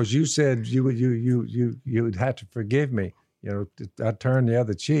 Because you said you would have to forgive me. I turned the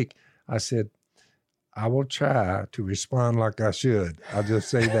other cheek. I said, I will try to respond like I should. I'll just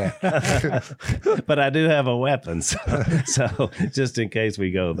say that. But I do have a weapon, so just in case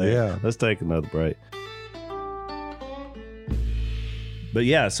we go there. Yeah. Let's take another break. But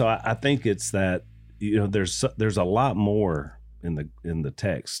yeah, so I think it's that there's a lot more in the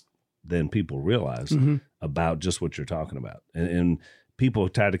text than people realize about just what you're talking about, and people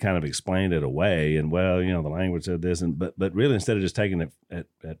try to kind of explain it away, and the language said this, but really instead of just taking it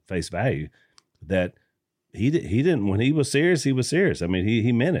at face value, that he didn't, when he was serious, he was serious. I mean,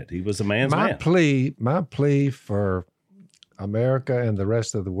 he meant it. He was a man's man. My plea for America and the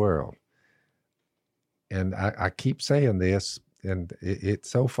rest of the world, and I keep saying this. And it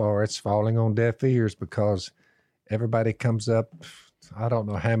so far, it's falling on deaf ears because everybody comes up, I don't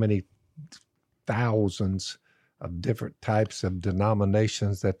know how many thousands of different types of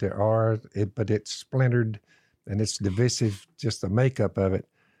denominations that there are, but it's splintered and it's divisive, just the makeup of it.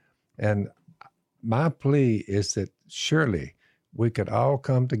 And my plea is that surely we could all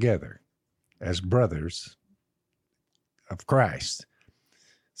come together as brothers of Christ,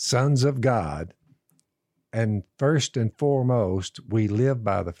 sons of God. And first and foremost, we live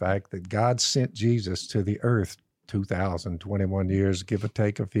by the fact that God sent Jesus to the earth 2021 years, give or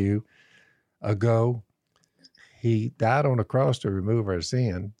take a few, ago. He died on a cross to remove our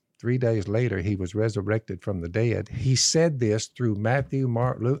sin. 3 days later, he was resurrected from the dead. He said this through Matthew,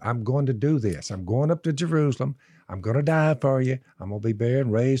 Mark, Luke, I'm going to do this. I'm going up to Jerusalem. I'm going to die for you. I'm going to be buried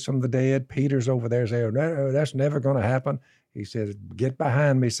and raised from the dead. Peter's over there saying, no, that's never going to happen. He said, get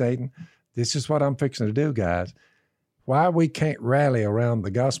behind me, Satan. This is what I'm fixing to do, guys. Why we can't rally around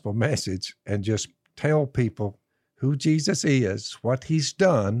the gospel message and just tell people who Jesus is, what he's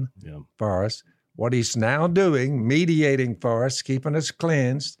done for us, what he's now doing, mediating for us, keeping us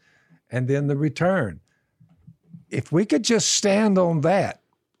cleansed, and then the return. If we could just stand on that,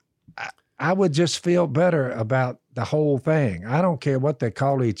 I would just feel better about the whole thing. I don't care what they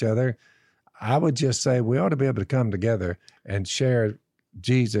call each other. I would just say we ought to be able to come together and share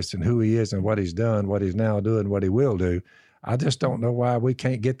Jesus and who he is and what he's done, what he's now doing, what he will do. I just don't know why we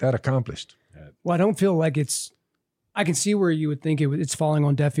can't get that accomplished. Well, I don't feel like I can see where you would think it's falling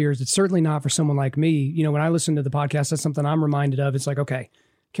on deaf ears. It's certainly not for someone like me. When I listen to the podcast, that's something I'm reminded of. It's like, okay,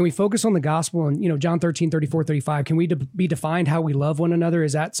 can we focus on the gospel? And, John 13, 34, 35, can we be defined how we love one another?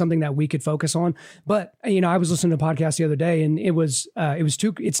 Is that something that we could focus on? But, I was listening to a podcast the other day, and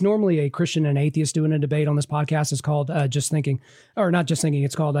it's normally a Christian and atheist doing a debate on this podcast. It's called Just Thinking, or not Just Thinking.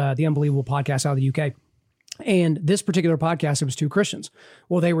 It's called The Unbelievable Podcast out of the UK. And this particular podcast, it was two Christians.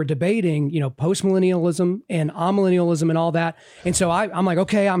 Well, they were debating, post-millennialism and amillennialism and all that. And so I'm like,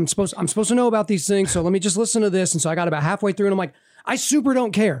 okay, I'm supposed to know about these things. So let me just listen to this. And so I got about halfway through and I'm like, I super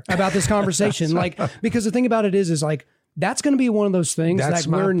don't care about this conversation. Because the thing about it is like, that's going to be one of those things. That's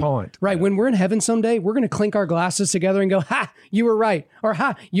my point. Right. When we're in heaven someday, we're going to clink our glasses together and go, ha, you were right. Or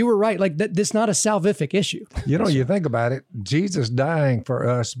ha, you were right. Like this is not a salvific issue. You think about it, Jesus dying for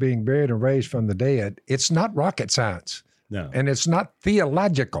us, being buried and raised from the dead, it's not rocket science. No. And it's not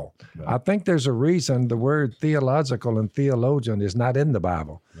theological. Right. I think there's a reason the word theological and theologian is not in the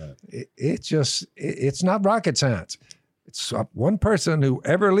Bible. Right. It's not rocket science. It's one person who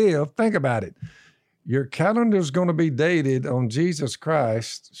ever lived. Think about it. Your calendar is going to be dated on Jesus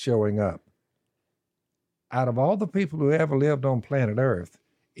Christ showing up. Out of all the people who ever lived on planet Earth,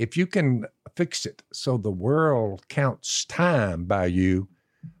 if you can fix it so the world counts time by you,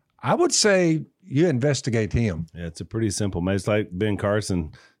 I would say you investigate him. Yeah, it's a pretty simple. It's like Ben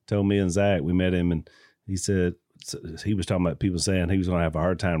Carson told me and Zach, we met him, and he said, he was talking about people saying he was going to have a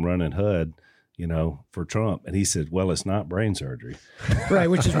hard time running HUD, for Trump. And he said, well, it's not brain surgery. Right,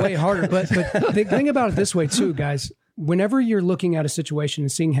 which is way harder. But the thing about it this way too, guys, whenever you're looking at a situation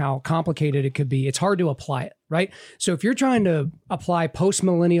and seeing how complicated it could be, it's hard to apply it, right? So if you're trying to apply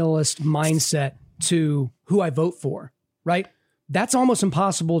post-millennialist mindset to who I vote for, right? That's almost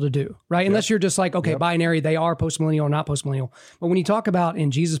impossible to do, right? Unless you're just like, okay, binary, they are post-millennial or not post-millennial. But when you talk about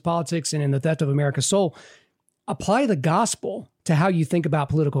in Jesus Politics and in the Theft of America's Soul, apply the gospel to how you think about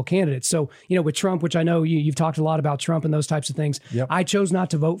political candidates. So, with Trump, which I know you've talked a lot about Trump and those types of things. Yep. I chose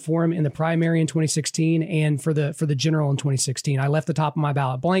not to vote for him in the primary in 2016 and for the general in 2016. I left the top of my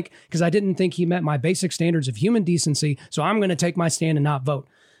ballot blank because I didn't think he met my basic standards of human decency. So I'm going to take my stand and not vote.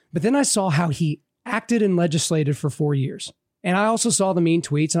 But then I saw how he acted and legislated for 4 years. And I also saw the mean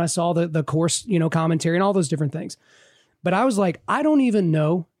tweets and I saw the coarse, commentary and all those different things. But I was like, I don't even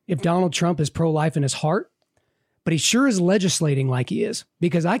know if Donald Trump is pro-life in his heart, but he sure is legislating like he is,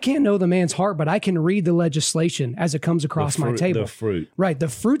 because I can't know the man's heart, but I can read the legislation as it comes across my table. The fruit. Right. The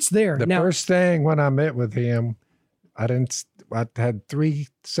fruit's there. The first thing when I met with him, I had 3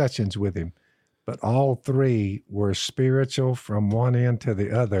 sessions with him, but all 3 were spiritual from one end to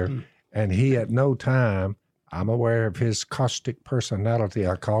the other. And he at no time, I'm aware of his caustic personality,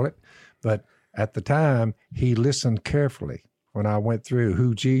 I call it, but at the time, he listened carefully when I went through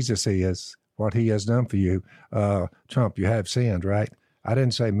who Jesus is, what he has done for you. Trump, you have sinned, right? I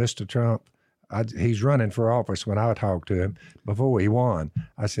didn't say, Mr. Trump, he's running for office when I talked to him before he won.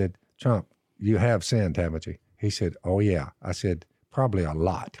 I said, Trump, you have sinned, haven't you? He said, oh, yeah. I said, probably a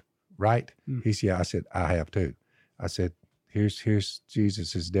lot, right? He said, yeah. I said, I have too. I said, here's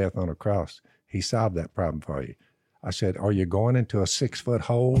Jesus' death on a cross. He solved that problem for you. I said, are you going into a 6-foot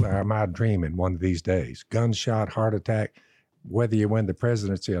hole, or am I dreaming one of these days? Gunshot, heart attack, whether you win the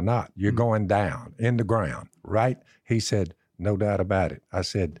presidency or not, you're going down in the ground, right? He said, no doubt about it. I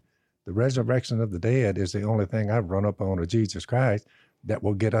said, the resurrection of the dead is the only thing I've run up on of Jesus Christ that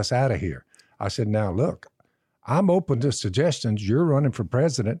will get us out of here. I said, now look, I'm open to suggestions. You're running for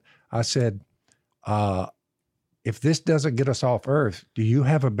president. I said, if this doesn't get us off earth, do you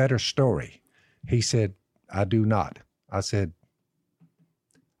have a better story? He said, I do not. I said,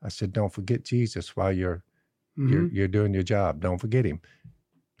 don't forget Jesus while you're doing your job. Don't forget him.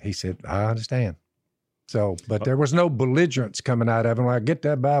 He said, I understand. So, but there was no belligerence coming out of him. Like, get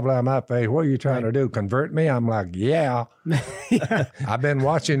that Bible out of my face. What are you trying to do? Convert me? I'm like, yeah. I've been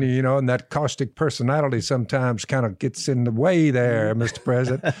watching you, and that caustic personality sometimes kind of gets in the way there, Mr.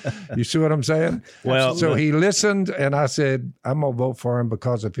 President. You see what I'm saying? Well, so he listened, and I said, I'm going to vote for him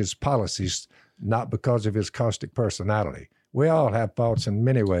because of his policies, not because of his caustic personality. We all have faults in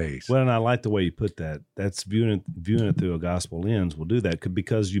many ways. Well, and I like the way you put that. That's viewing it through a gospel lens. We'll do that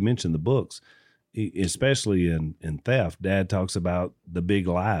because you mentioned the books. Especially in theft, Dad talks about the big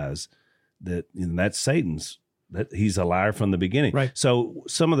lies that's Satan's, that he's a liar from the beginning. Right. So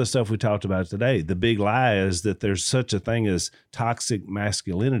some of the stuff we talked about today, the big lie is that there's such a thing as toxic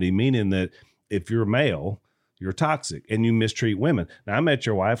masculinity, meaning that if you're male, you're toxic and you mistreat women. Now, I met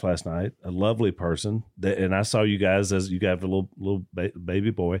your wife last night, a lovely person, and I saw you guys as you got a little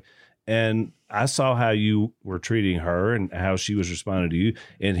baby boy. And I saw how you were treating her and how she was responding to you.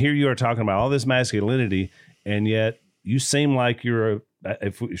 And here you are talking about all this masculinity, and yet you seem like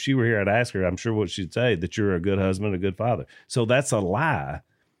if she were here, I'd ask her, I'm sure what she'd say, that you're a good husband, a good father. So that's a lie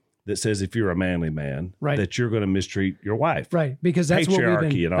that says if you're a manly man, right, that you're going to mistreat your wife. Right, because that's what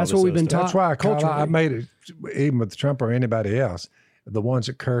we've been taught. That's why I made it, even with Trump or anybody else, the ones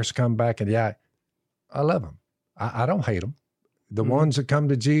that curse come back in the eye, I love them. I don't hate them. The ones that come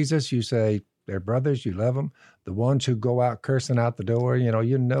to Jesus, you say, they're brothers, you love them. The ones who go out cursing out the door,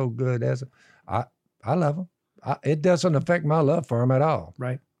 you're no good as I love them. It doesn't affect my love for them at all.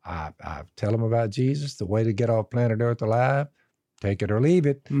 Right. I tell them about Jesus, the way to get off planet Earth alive, take it or leave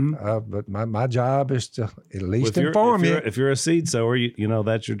it. But my job is to at least inform you. If you're a seed sower,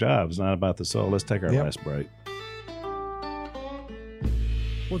 that's your job. It's not about the soil. Let's take our last break.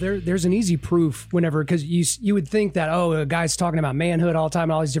 Well, there's an easy proof whenever, because you would think that, a guy's talking about manhood all the time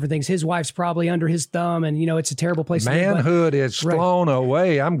and all these different things. His wife's probably under his thumb, and it's a terrible place. Manhood is flown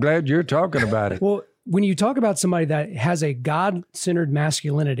away. I'm glad you're talking about it. Well, when you talk about somebody that has a God-centered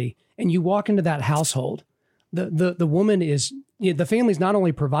masculinity, and you walk into that household, the woman is, the family's not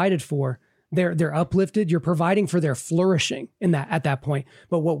only provided for, they're uplifted. You're providing for their flourishing at that point.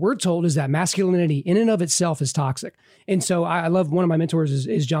 But what we're told is that masculinity in and of itself is toxic. And so I love, one of my mentors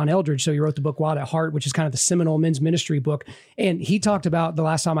is John Eldridge. So he wrote the book Wild at Heart, which is kind of the seminal men's ministry book. And he talked about, the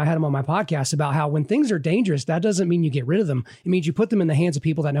last time I had him on my podcast, about how when things are dangerous, that doesn't mean you get rid of them. It means you put them in the hands of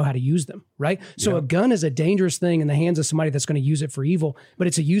people that know how to use them, right? So a gun is a dangerous thing in the hands of somebody that's going to use it for evil, but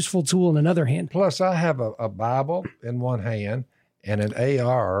it's a useful tool in another hand. Plus, I have a Bible in one hand and an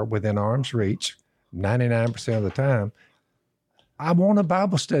AR within arm's reach 99% of the time. I want a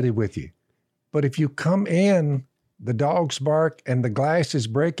Bible study with you. But if you come in, the dogs bark and the glass is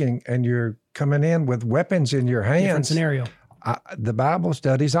breaking and you're coming in with weapons in your hands. Different scenario. The Bible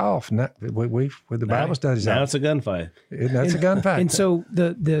study's off. Bible study's off. Now it's a gunfight. That's a gunfight. And so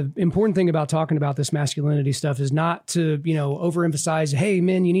the important thing about talking about this masculinity stuff is not to, overemphasize, hey,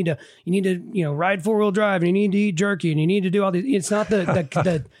 men, you need to, ride 4-wheel drive, and you need to eat jerky, and you need to do all these. It's not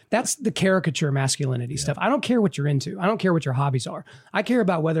that's the caricature masculinity stuff. I don't care what you're into. I don't care what your hobbies are. I care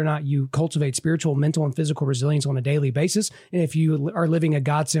about whether or not you cultivate spiritual, mental, and physical resilience on a daily basis. And if you are living a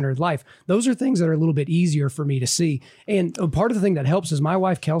God-centered life, those are things that are a little bit easier for me to see. And part of the thing that helps is my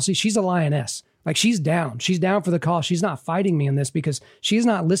wife, Kelsey, she's a lioness. Like she's down for the cause. She's not fighting me in this because she's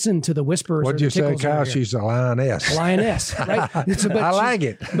not listening to the whispers. What'd or you the say, tickles in her Kyle? ear. She's a lioness. Lioness, right? I like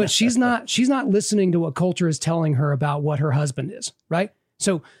it. But she's not listening to what culture is telling her about what her husband is, right?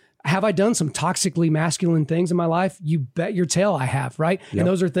 So have I done some toxically masculine things in my life? You bet your tail I have, right? Yep. And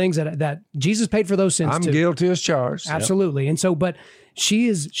those are things that Jesus paid for those sins I'm too. guilty as charged. Absolutely. And so, but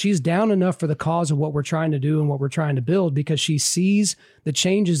she's down enough for the cause of what we're trying to do and what we're trying to build because she sees the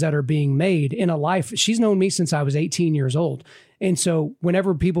changes that are being made in a life. She's known me since I was 18 years old. And so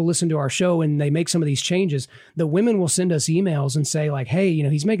whenever people listen to our show and they make some of these changes, the women will send us emails and say like, hey,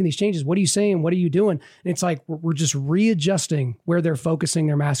 he's making these changes. What are you saying? What are you doing? And it's like, we're just readjusting where they're focusing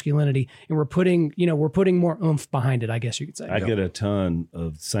their masculinity. And we're putting more oomph behind it, I guess you could say. I get a ton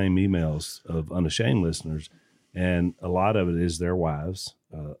of same emails of Unashamed listeners, and a lot of it is their wives.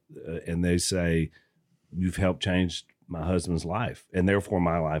 And they say, you've helped change my husband's life, and therefore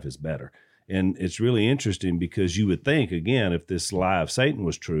my life is better. And it's really interesting because you would think, again, if this lie of Satan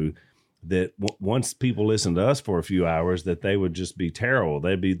was true, that once people listen to us for a few hours, that they would just be terrible.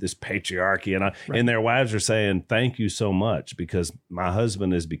 They'd be this patriarchy. And their wives are saying, thank you so much because my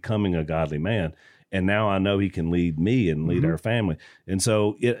husband is becoming a godly man. And now I know he can lead me and lead our family. And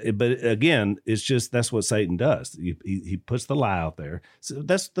so, but again, it's just, that's what Satan does. He puts the lie out there. So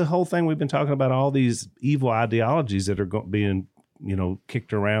that's the whole thing we've been talking about, all these evil ideologies that are being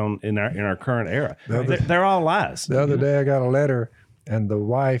kicked around in our current era. They're all lies. The other day I got a letter and the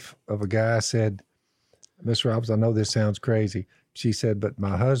wife of a guy said, Miss Robbins, I know this sounds crazy. She said, but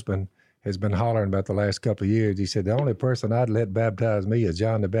my husband has been hollering about the last couple of years. He said, the only person I'd let baptize me is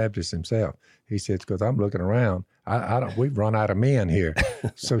John the Baptist himself. He said, because I'm looking around. We've run out of men here.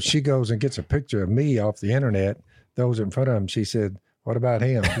 So she goes and gets a picture of me off the internet, throws it in front of him. She said, what about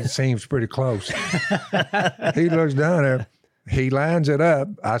him? He seems pretty close. He looks down there. He lines it up.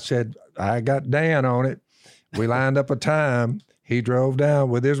 I said, I got Dan on it. We lined up a time. He drove down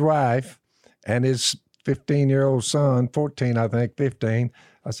with his wife and his 15-year-old son, 14, I think, 15.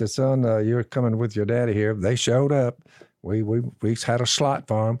 I said, son, you're coming with your daddy here. They showed up. We had a slot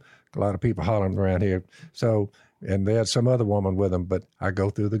for them. A lot of people hollering around here. So, and they had some other woman with them, but I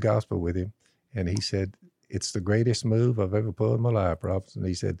go through the gospel with him. And he said, it's the greatest move I've ever pulled in my life, Robinson.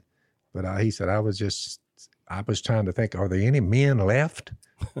 He said, I was trying to think, are there any men left?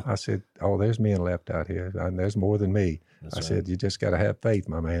 I said, oh, there's men left out here, and there's more than me. I said, you just got to have faith,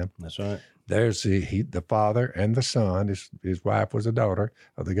 my man. That's right. There's the father and the son. His wife was a daughter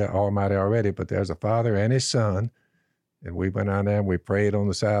of the God Almighty already, but there's a father and his son. And we went on there and we prayed on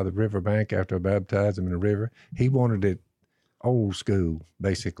the side of the riverbank after I baptized him in the river. He wanted it old school,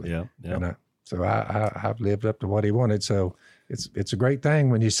 basically. Yeah. And so I've lived up to what he wanted. So it's a great thing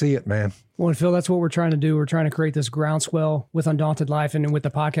when you see it, man. Well, and Phil, that's what we're trying to do. We're trying to create this groundswell with Undaunted Life and with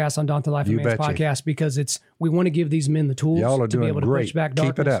the podcast, Undaunted Life and Man's podcast, because we want to give these men the tools Y'all are to be able to great. push back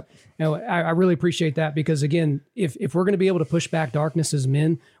darkness. Keep it up. I really appreciate that because, again, if we're going to be able to push back darkness as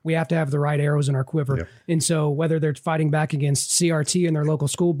men, we have to have the right arrows in our quiver. Yeah. And so whether they're fighting back against CRT and their local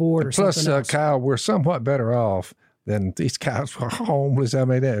school board or plus, something else. Kyle, we're somewhat better off than these guys were homeless. I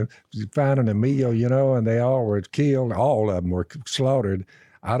mean, they finding a meal, and they all were killed. All of them were slaughtered.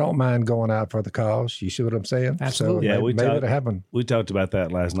 I don't mind going out for the cause. You see what I'm saying? Absolutely. So yeah, maybe it'll happen. We talked about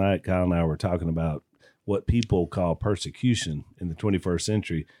that last night. Kyle and I were talking about what people call persecution in the 21st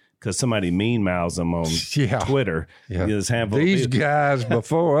century because somebody mean mouths them on Twitter. Yeah. These guys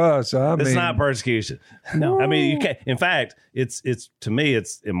before us. It's not persecution. No. I mean, you can't. In fact, it's to me,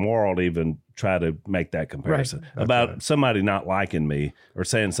 it's immoral to even try to make that comparison about somebody not liking me or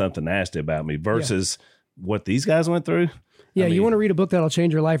saying something nasty about me versus what these guys went through. Yeah, you want to read a book that'll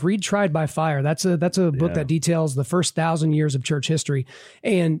change your life? Read Tried by Fire. That's a book that details the first 1,000 years of church history.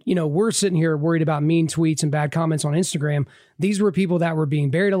 And, we're sitting here worried about mean tweets and bad comments on Instagram. These were people that were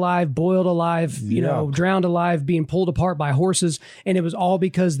being buried alive, boiled alive, drowned alive, being pulled apart by horses. And it was all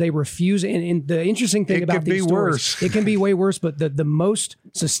because they refused. And the interesting thing about these stories, it can be way worse. But the most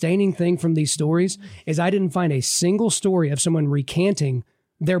sustaining thing from these stories is I didn't find a single story of someone recanting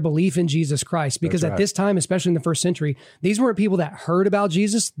their belief in Jesus Christ. Because at this time, especially in the first century, these weren't people that heard about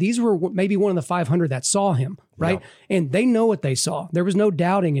Jesus. These were maybe one of the 500 that saw him, right? Yeah. And they know what they saw. There was no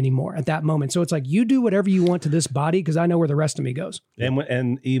doubting anymore at that moment. So it's like, you do whatever you want to this body because I know where the rest of me goes.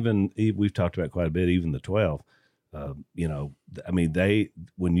 And even we've talked about quite a bit, even the 12,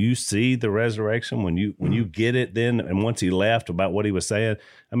 when you see the resurrection, when you get it then, and once he left about what he was saying,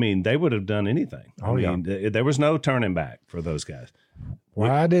 they would have done anything. There was no turning back for those guys.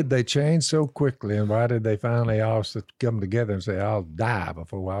 Why did they change so quickly, and why did they finally all come together and say, I'll die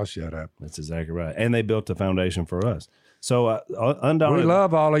before I'll shut up? That's exactly right. And they built the foundation for us. So Undaunted. We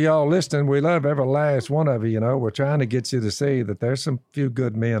love all of y'all listening. We love every last one of you. You know, we're trying to get you to see that there's some few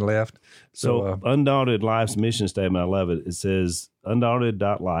good men left. So Undaunted Life's mission statement, I love it. It says,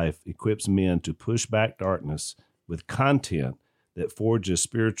 Undaunted.life equips men to push back darkness with content that forges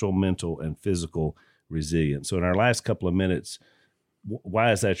spiritual, mental, and physical resilience. So in our last couple of minutes,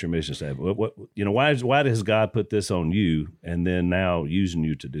 why is that your mission statement? Why does God put this on you and then now using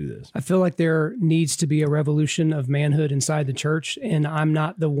you to do this? I feel like there needs to be a revolution of manhood inside the church, and I'm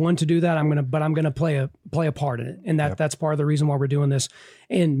not the one to do that. I'm gonna play a part in it, and that's part of the reason why we're doing this.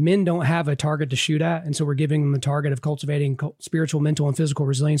 And men don't have a target to shoot at, and so we're giving them the target of cultivating spiritual, mental, and physical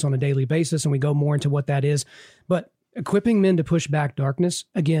resilience on a daily basis, and we go more into what that is, but. Equipping men to push back darkness.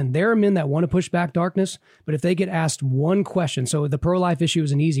 Again, there are men that want to push back darkness, but if they get asked one question, so the pro-life issue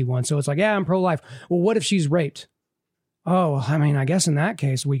is an easy one. So it's like, yeah, I'm pro-life. Well, what if she's raped? Oh, I mean, I guess in that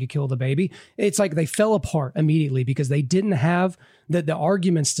case, we could kill the baby. It's like they fell apart immediately because they didn't have the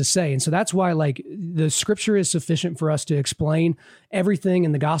arguments to say. And so that's why, like, the scripture is sufficient for us to explain everything,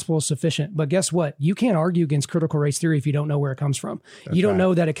 and the gospel is sufficient. But guess what? You can't argue against critical race theory if you don't know where it comes from. You don't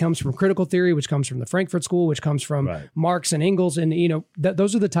know that it comes from critical theory, which comes from the Frankfurt School, which comes from Marx and Engels. And, you know,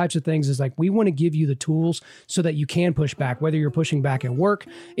 those are the types of things is like, we want to give you the tools so that you can push back, whether you're pushing back at work,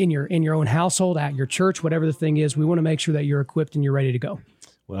 in your own household, at your church, whatever the thing is. We want to make sure that you're equipped and you're ready to go.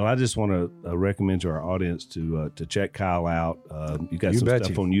 Well, I just want to recommend to our audience to check Kyle out. You got some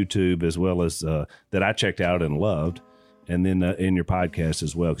stuff on YouTube as well as that I checked out and loved, and then in your podcast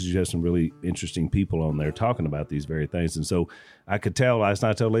as well, because you have some really interesting people on there talking about these very things. And so I could tell last night.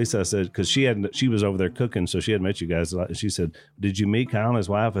 I told Lisa, I said, because she was over there cooking, so she had met you guys. And she said, "Did you meet Kyle and his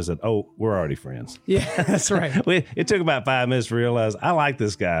wife?" I said, "Oh, we're already friends." Yeah, that's right. It took about 5 minutes to realize I like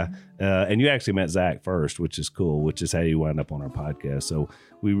this guy. And you actually met Zach first, which is cool, which is how you wind up on our podcast. So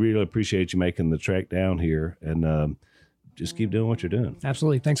we really appreciate you making the trek down here, and just keep doing what you're doing.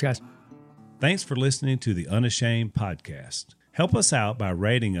 Absolutely. Thanks, guys. Thanks for listening to the Unashamed podcast. Help us out by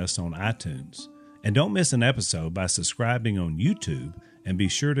rating us on iTunes. And don't miss an episode by subscribing on YouTube, and be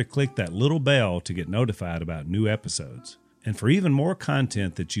sure to click that little bell to get notified about new episodes. And for even more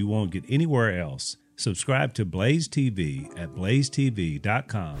content that you won't get anywhere else, subscribe to Blaze TV at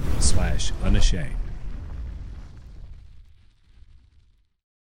blazetv.com/unashamed.